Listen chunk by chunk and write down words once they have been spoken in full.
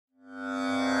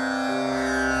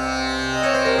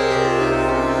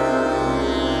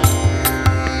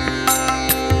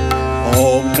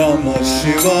Namah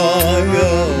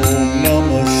Shivaya, Om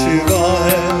Namah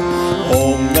Shivaya,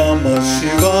 Om Namah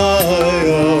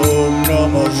Shivaya, Om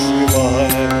Namah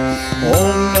Shivaya,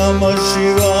 Om Namah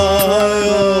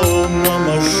Shivaya, Om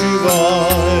Namah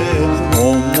Shivaya,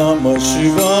 Om Namah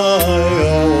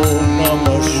Shivaya, Om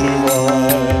Namah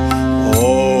Shivaya,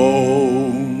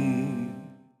 Om.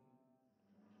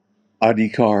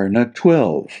 Adhikarana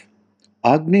 12.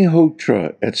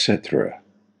 Agnihotra, etc.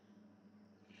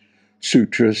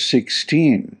 Sutra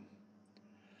 16.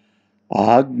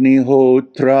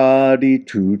 Agnihotradi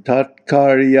tu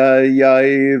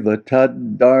tatkaryayaiva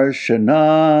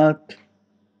tad-darshanat.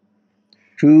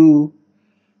 2.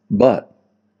 But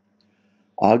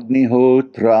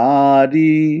Agnihotra,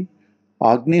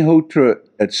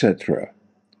 etc.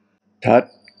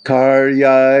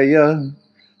 Tatkaryaya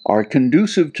are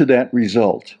conducive to that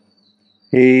result.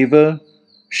 Eva,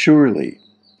 surely.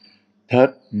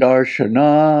 Tat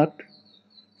darshanat,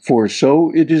 for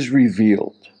so it is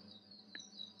revealed.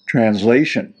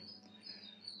 Translation.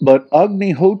 But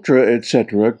Agnihotra,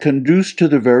 etc., conduce to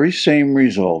the very same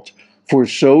result, for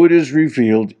so it is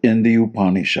revealed in the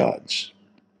Upaniṣads.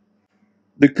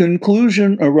 The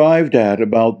conclusion arrived at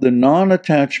about the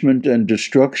non-attachment and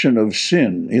destruction of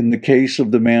sin in the case of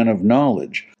the man of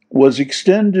knowledge was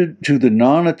extended to the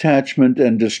non-attachment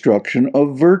and destruction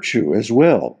of virtue as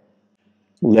well.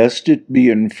 Lest it be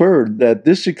inferred that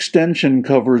this extension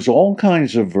covers all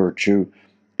kinds of virtue,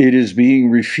 it is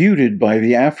being refuted by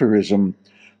the aphorism,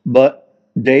 but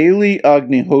daily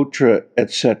Agnihotra,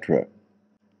 etc.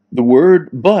 The word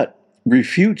but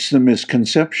refutes the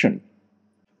misconception.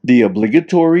 The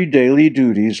obligatory daily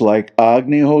duties like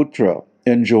Agnihotra,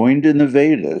 enjoined in the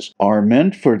Vedas, are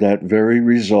meant for that very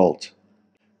result.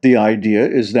 The idea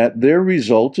is that their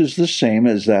result is the same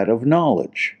as that of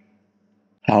knowledge.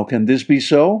 How can this be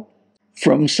so?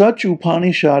 From such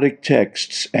Upanishadic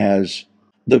texts as,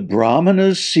 the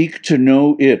Brahmanas seek to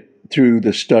know it through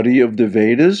the study of the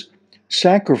Vedas,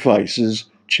 sacrifices,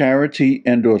 charity,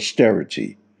 and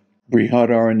austerity.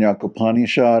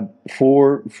 Upanishad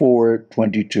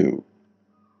 4:4-22.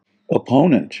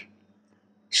 Opponent.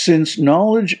 Since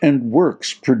knowledge and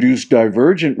works produce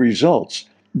divergent results,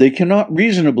 they cannot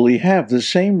reasonably have the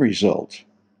same result.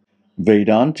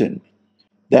 Vedantin.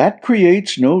 That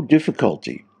creates no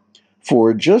difficulty,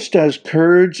 for just as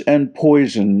curds and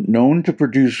poison, known to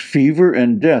produce fever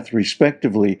and death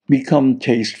respectively, become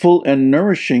tasteful and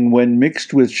nourishing when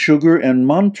mixed with sugar and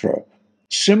mantra,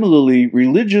 similarly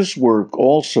religious work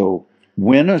also,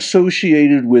 when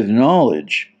associated with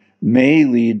knowledge, may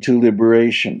lead to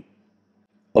liberation.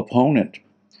 Opponent.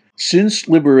 Since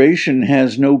liberation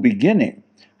has no beginning,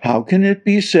 how can it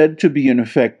be said to be an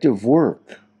effective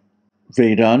work?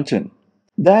 Vedantin.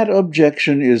 That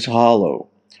objection is hollow,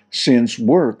 since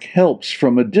work helps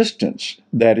from a distance,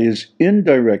 that is,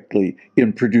 indirectly,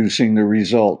 in producing the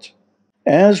result.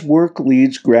 As work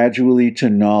leads gradually to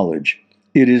knowledge,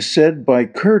 it is said by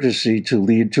courtesy to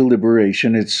lead to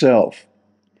liberation itself.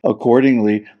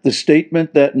 Accordingly, the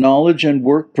statement that knowledge and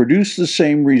work produce the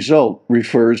same result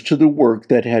refers to the work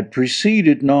that had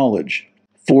preceded knowledge.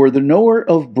 For the knower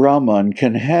of Brahman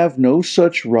can have no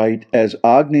such right as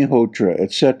Agnihotra,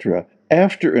 etc.,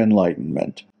 after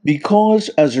enlightenment, because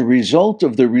as a result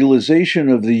of the realization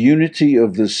of the unity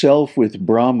of the self with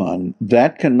Brahman,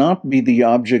 that cannot be the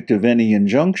object of any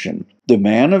injunction, the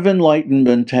man of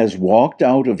enlightenment has walked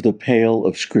out of the pale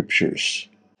of scriptures.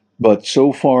 But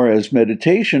so far as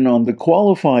meditation on the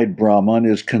qualified Brahman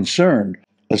is concerned,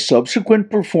 a subsequent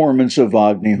performance of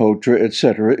Agnihotra,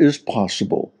 etc. is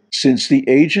possible, since the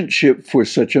agentship for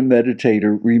such a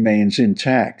meditator remains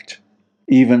intact.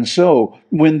 Even so,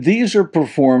 when these are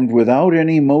performed without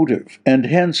any motive, and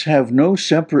hence have no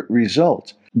separate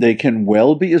result, they can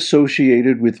well be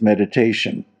associated with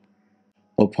meditation.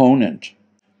 Opponent.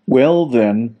 Well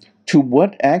then, to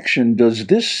what action does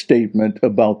this statement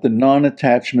about the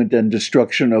non-attachment and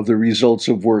destruction of the results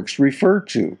of works refer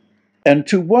to? And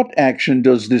to what action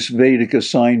does this Vedic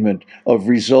assignment of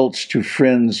results to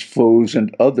friends, foes,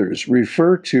 and others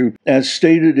refer to, as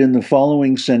stated in the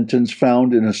following sentence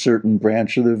found in a certain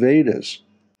branch of the Vedas?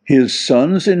 His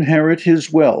sons inherit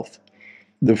his wealth,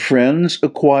 the friends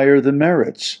acquire the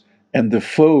merits, and the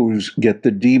foes get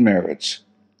the demerits.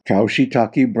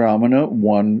 Kaushitaki Brahmana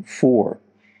 1:4.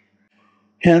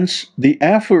 Hence, the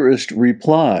aphorist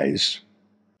replies,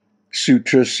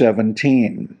 Sutra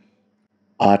 17.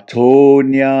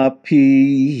 Atonyapi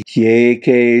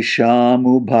hyeke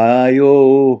shamubhayo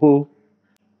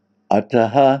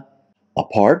ataha.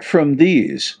 Apart from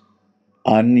these,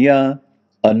 anya,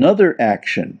 another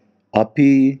action,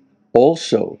 api,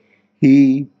 also,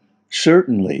 he,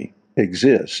 certainly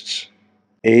exists.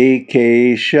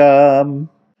 Ekesham.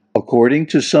 According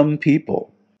to some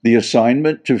people, the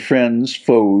assignment to friends,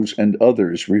 foes, and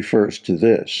others refers to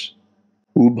this.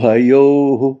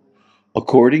 Ubhayo.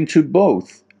 According to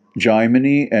both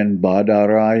Jaimini and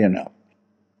Badarayana.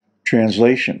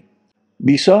 Translation.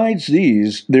 Besides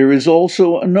these, there is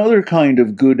also another kind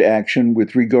of good action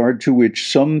with regard to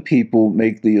which some people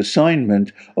make the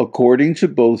assignment according to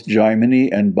both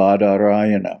Jaimini and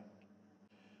Badarayana.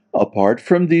 Apart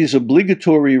from these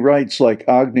obligatory rites like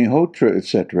Agnihotra,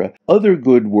 etc., other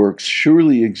good works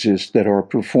surely exist that are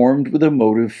performed with a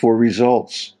motive for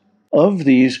results. Of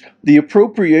these, the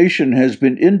appropriation has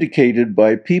been indicated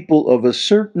by people of a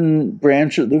certain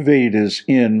branch of the Vedas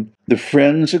in the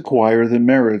friends acquire the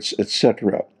merits,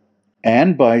 etc.,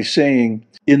 and by saying,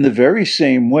 in the very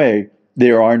same way,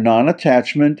 there are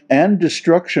non-attachment and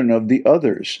destruction of the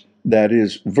others, that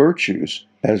is, virtues,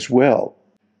 as well.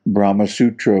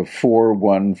 Brahma-sūtra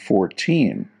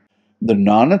 4.1.14. The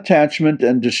non-attachment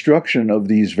and destruction of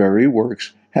these very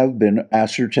works have been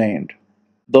ascertained.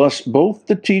 Thus, both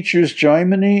the teachers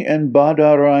Jaimini and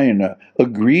Badarayana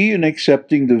agree in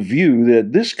accepting the view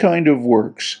that this kind of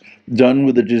works, done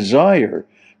with a desire,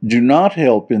 do not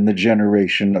help in the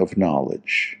generation of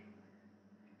knowledge.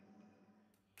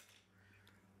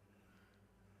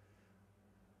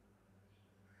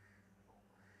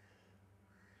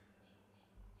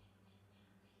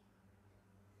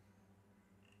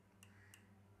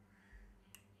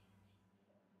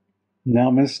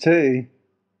 Namaste.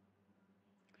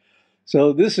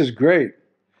 So this is great.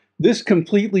 This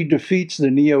completely defeats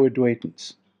the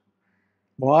Neo-Advaitins.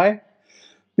 Why?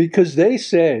 Because they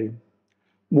say,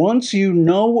 once you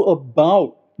know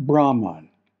about Brahman,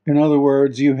 in other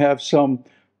words, you have some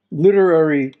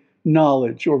literary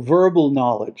knowledge or verbal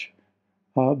knowledge,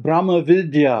 Brahma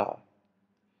Vidya,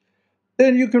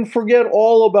 then you can forget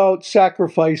all about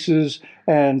sacrifices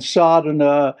and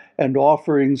sadhana and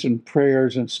offerings and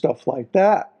prayers and stuff like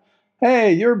that.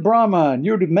 Hey, you're Brahman,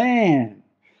 you're the man.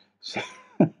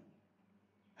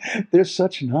 There's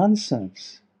such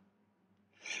nonsense.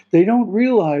 They don't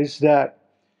realize that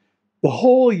the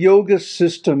whole yoga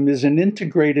system is an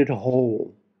integrated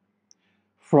whole.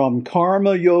 From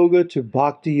karma yoga to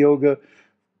bhakti yoga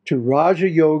to raja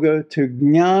yoga to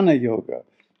jnana yoga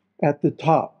at the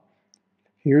top.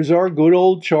 Here's our good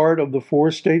old chart of the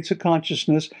 4 states of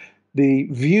consciousness, the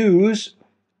views,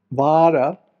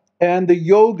 vada, and the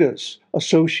yogas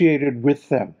associated with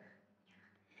them.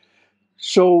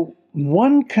 So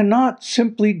one cannot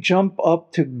simply jump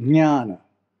up to jnana.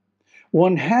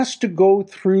 One has to go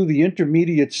through the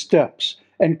intermediate steps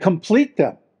and complete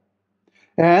them.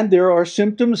 And there are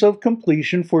symptoms of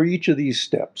completion for each of these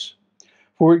steps.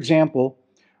 For example,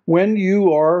 when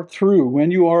you are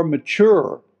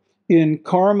mature in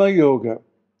karma yoga,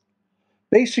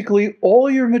 basically all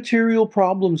your material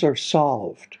problems are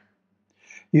solved.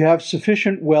 You have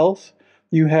sufficient wealth,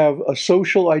 you have a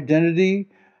social identity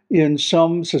in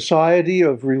some society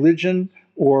of religion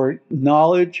or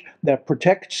knowledge that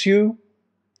protects you,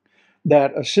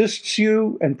 that assists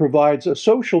you and provides a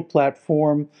social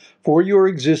platform for your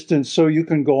existence so you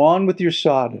can go on with your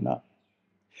sadhana.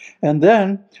 And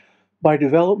then, by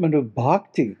development of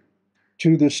bhakti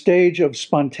to the stage of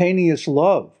spontaneous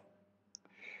love,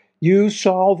 you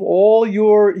solve all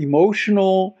your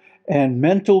emotional and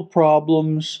mental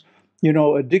problems,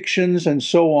 addictions and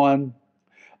so on,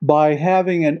 by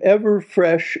having an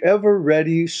ever-fresh,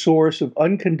 ever-ready source of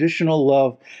unconditional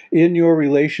love in your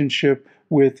relationship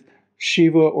with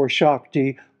Shiva or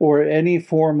Shakti or any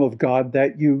form of God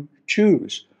that you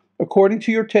choose, according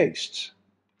to your tastes.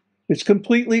 It's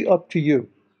completely up to you.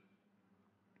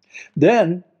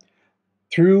 Then,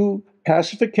 through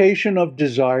pacification of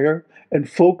desire and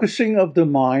focusing of the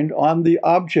mind on the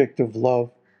object of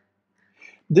love,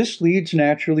 this leads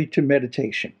naturally to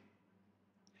meditation.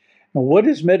 Now, what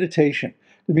is meditation?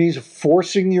 It means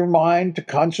forcing your mind to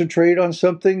concentrate on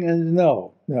something? And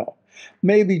no.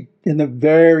 Maybe in the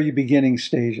very beginning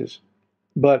stages,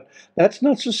 but that's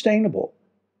not sustainable.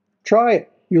 Try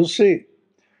it, you'll see.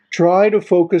 Try to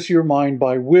focus your mind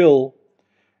by will,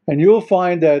 and you'll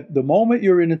find that the moment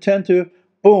you're inattentive,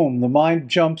 boom, the mind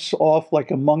jumps off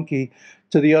like a monkey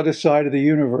to the other side of the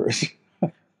universe.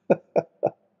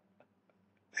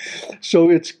 So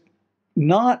it's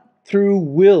not through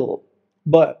will,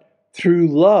 but through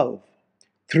love,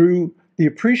 through the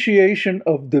appreciation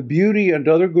of the beauty and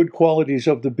other good qualities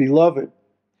of the beloved,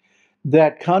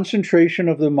 that concentration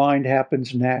of the mind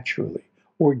happens naturally,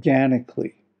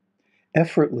 organically,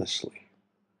 effortlessly,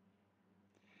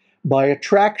 by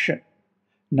attraction,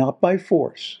 not by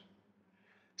force.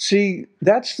 See,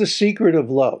 that's the secret of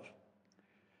love.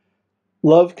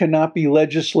 Love cannot be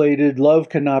legislated, love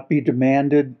cannot be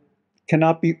demanded,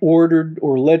 cannot be ordered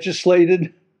or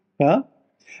legislated. Huh?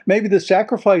 Maybe the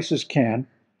sacrifices can,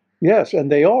 yes,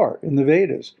 and they are in the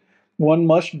Vedas. One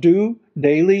must do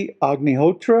daily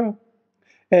Agnihotra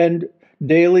and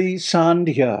daily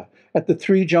Sandhya at the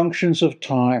three junctions of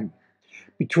time,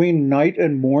 between night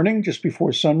and morning, just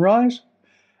before sunrise,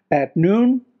 at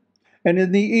noon, and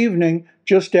in the evening,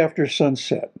 just after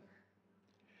sunset.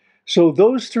 So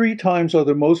those three times are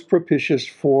the most propitious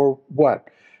for what?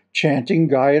 Chanting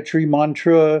Gayatri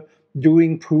mantra,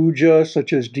 doing puja,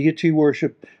 such as deity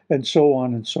worship, and so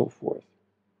on and so forth.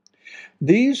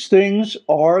 These things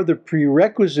are the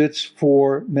prerequisites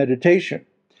for meditation.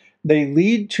 They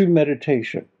lead to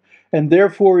meditation. And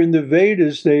therefore, in the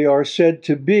Vedas, they are said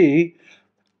to be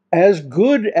as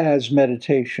good as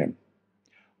meditation,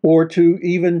 or to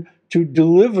even to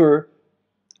deliver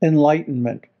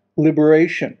enlightenment,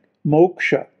 liberation,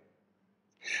 Mokṣa.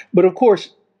 But of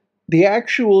course, the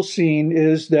actual scene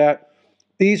is that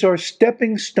these are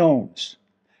stepping stones,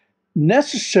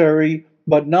 necessary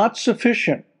but not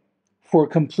sufficient for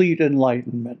complete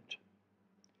enlightenment.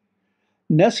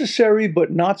 Necessary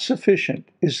but not sufficient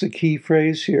is the key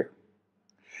phrase here.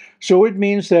 So it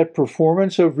means that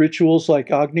performance of rituals like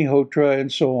Agnihotra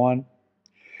and so on,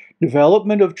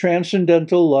 development of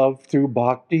transcendental love through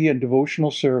bhakti and devotional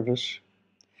service,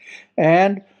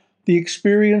 and the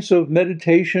experience of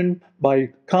meditation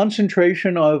by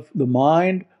concentration of the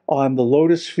mind on the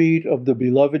lotus feet of the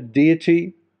beloved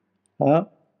deity,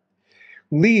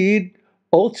 lead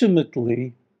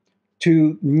ultimately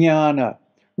to jnana,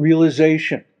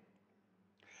 realization,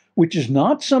 which is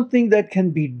not something that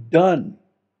can be done,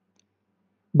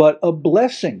 but a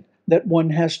blessing that one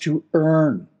has to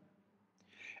earn.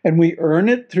 And we earn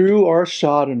it through our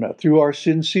sadhana, through our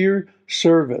sincere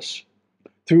service,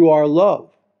 through our love,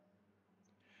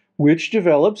 which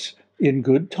develops in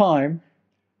good time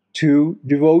to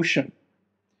devotion,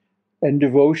 and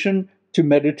devotion to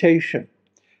meditation,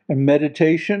 and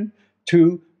meditation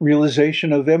to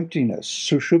realization of emptiness,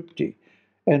 sushupti,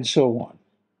 and so on.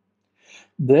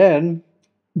 Then,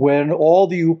 when all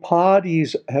the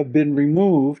upadhis have been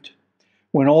removed,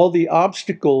 when all the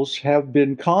obstacles have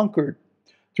been conquered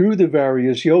through the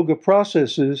various yoga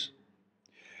processes,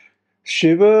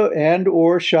 Shiva and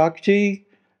or Shakti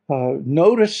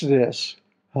notice this,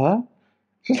 huh?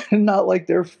 Not like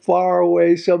they're far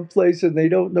away someplace and they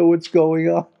don't know what's going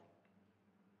on.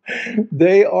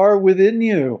 They are within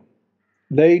you.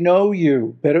 They know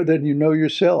you better than you know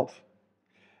yourself.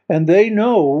 And they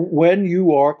know when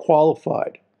you are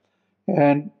qualified.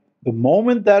 And the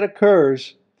moment that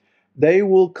occurs, they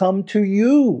will come to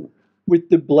you with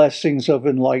the blessings of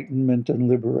enlightenment and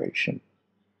liberation.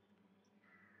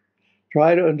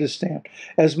 Try to understand.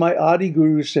 As my Adi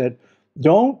Guru said,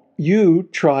 don't you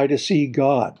try to see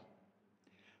God,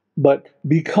 but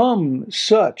become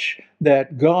such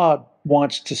that God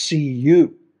wants to see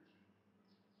you.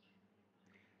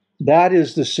 That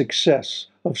is the success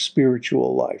of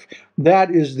spiritual life.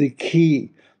 That is the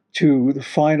key to the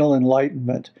final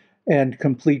enlightenment and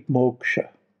complete moksha.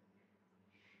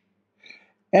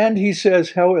 And he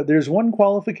says, however, there's one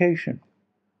qualification,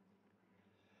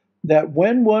 that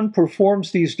when one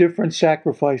performs these different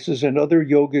sacrifices and other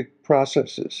yogic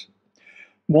processes,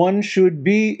 one should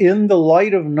be in the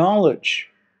light of knowledge.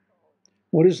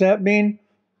 What does that mean?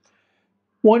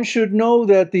 One should know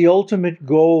that the ultimate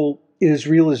goal is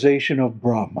realization of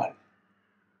Brahman,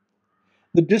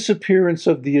 the disappearance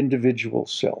of the individual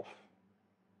self.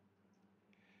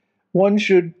 One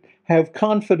should have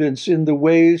confidence in the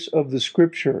ways of the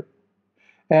scripture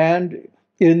and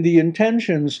in the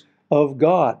intentions of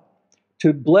God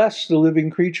to bless the living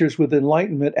creatures with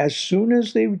enlightenment as soon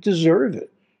as they deserve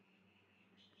it.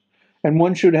 And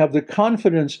one should have the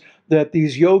confidence that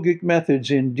these yogic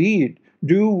methods indeed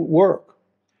do work.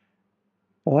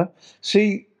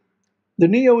 See, the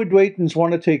Neo-Advaitins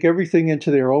want to take everything into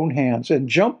their own hands and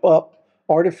jump up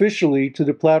artificially to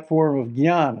the platform of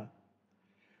jnana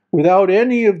without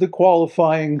any of the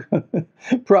qualifying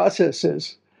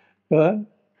processes.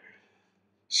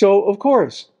 So, of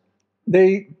course,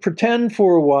 they pretend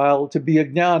for a while to be a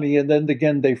jnani, and then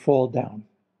again they fall down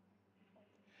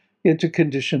into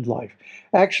conditioned life.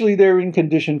 Actually, they're in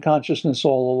conditioned consciousness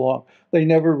all along. They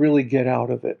never really get out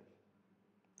of it.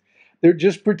 They're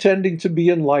just pretending to be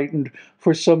enlightened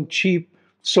for some cheap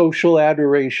social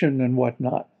adoration and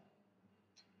whatnot.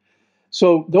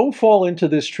 So don't fall into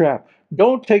this trap.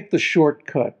 Don't take the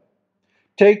shortcut.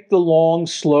 Take the long,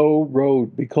 slow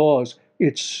road, because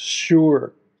it's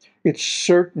sure, it's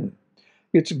certain,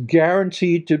 it's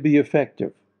guaranteed to be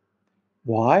effective.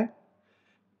 Why?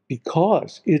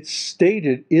 Because it's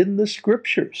stated in the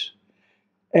scriptures.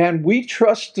 And we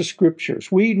trust the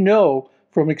scriptures. We know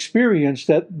from experience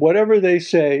that whatever they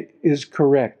say is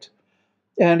correct.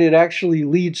 And it actually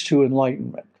leads to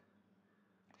enlightenment.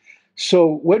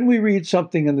 So when we read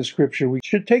something in the scripture, we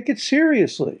should take it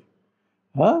seriously.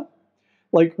 Huh?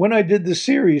 Like when I did the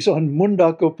series on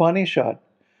Mundaka Upanishad,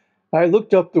 I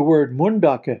looked up the word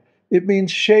Mundaka. It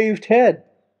means shaved head.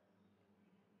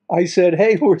 I said,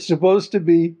 hey, we're supposed to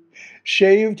be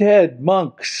shaved head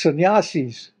monks,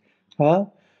 sannyasis. Huh?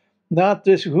 Not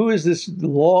this, who is this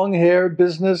long hair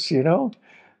business, you know?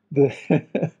 The,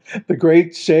 the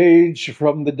great sage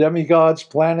from the demigods'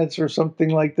 planets or something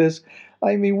like this.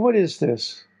 I mean, what is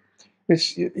this?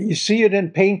 You see it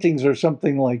in paintings or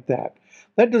something like that.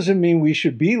 That doesn't mean we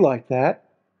should be like that.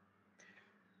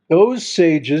 Those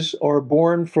sages are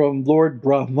born from Lord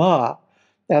Brahma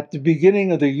at the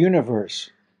beginning of the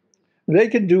universe. They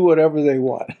can do whatever they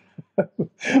want.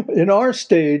 In our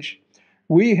stage,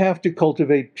 we have to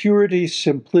cultivate purity,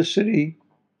 simplicity,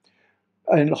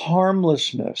 and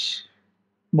harmlessness,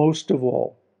 most of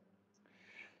all.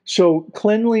 So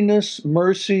cleanliness,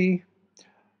 mercy,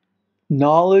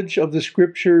 knowledge of the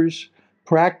scriptures,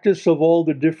 practice of all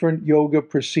the different yoga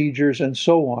procedures, and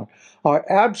so on, are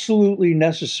absolutely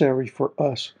necessary for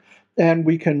us. And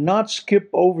we cannot skip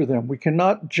over them. We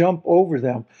cannot jump over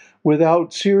them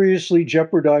without seriously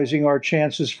jeopardizing our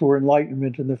chances for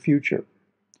enlightenment in the future.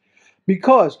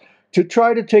 Because to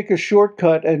try to take a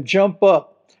shortcut and jump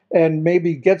up and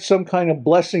maybe get some kind of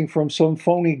blessing from some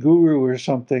phony guru or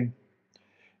something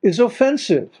is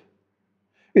offensive.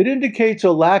 It indicates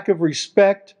a lack of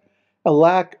respect, a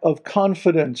lack of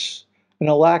confidence, and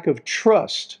a lack of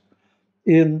trust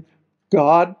in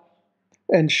God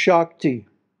and Shakti.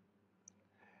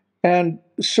 And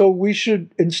so we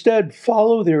should instead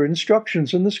follow their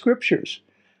instructions in the scriptures.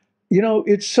 You know,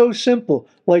 it's so simple,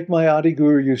 like my Adi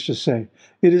Guru used to say.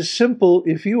 It is simple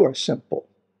if you are simple.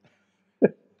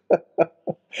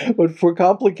 But for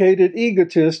complicated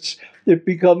egotists, it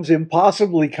becomes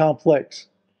impossibly complex.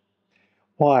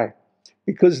 Why?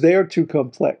 Because they are too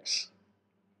complex.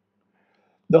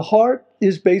 The heart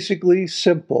is basically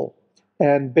simple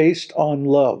and based on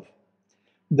love.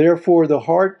 Therefore, the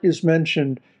heart is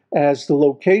mentioned as the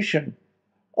location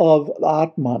of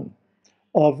Atman,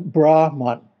 of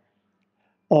Brahman,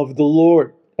 of the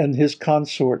Lord and his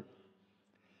consort.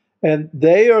 And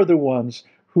they are the ones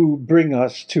who bring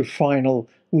us to final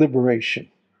liberation.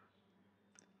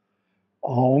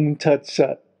 Om Tat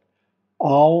Sat.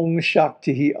 Om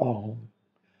Shakti Om.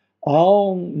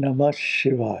 Om Namah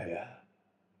Shivaya.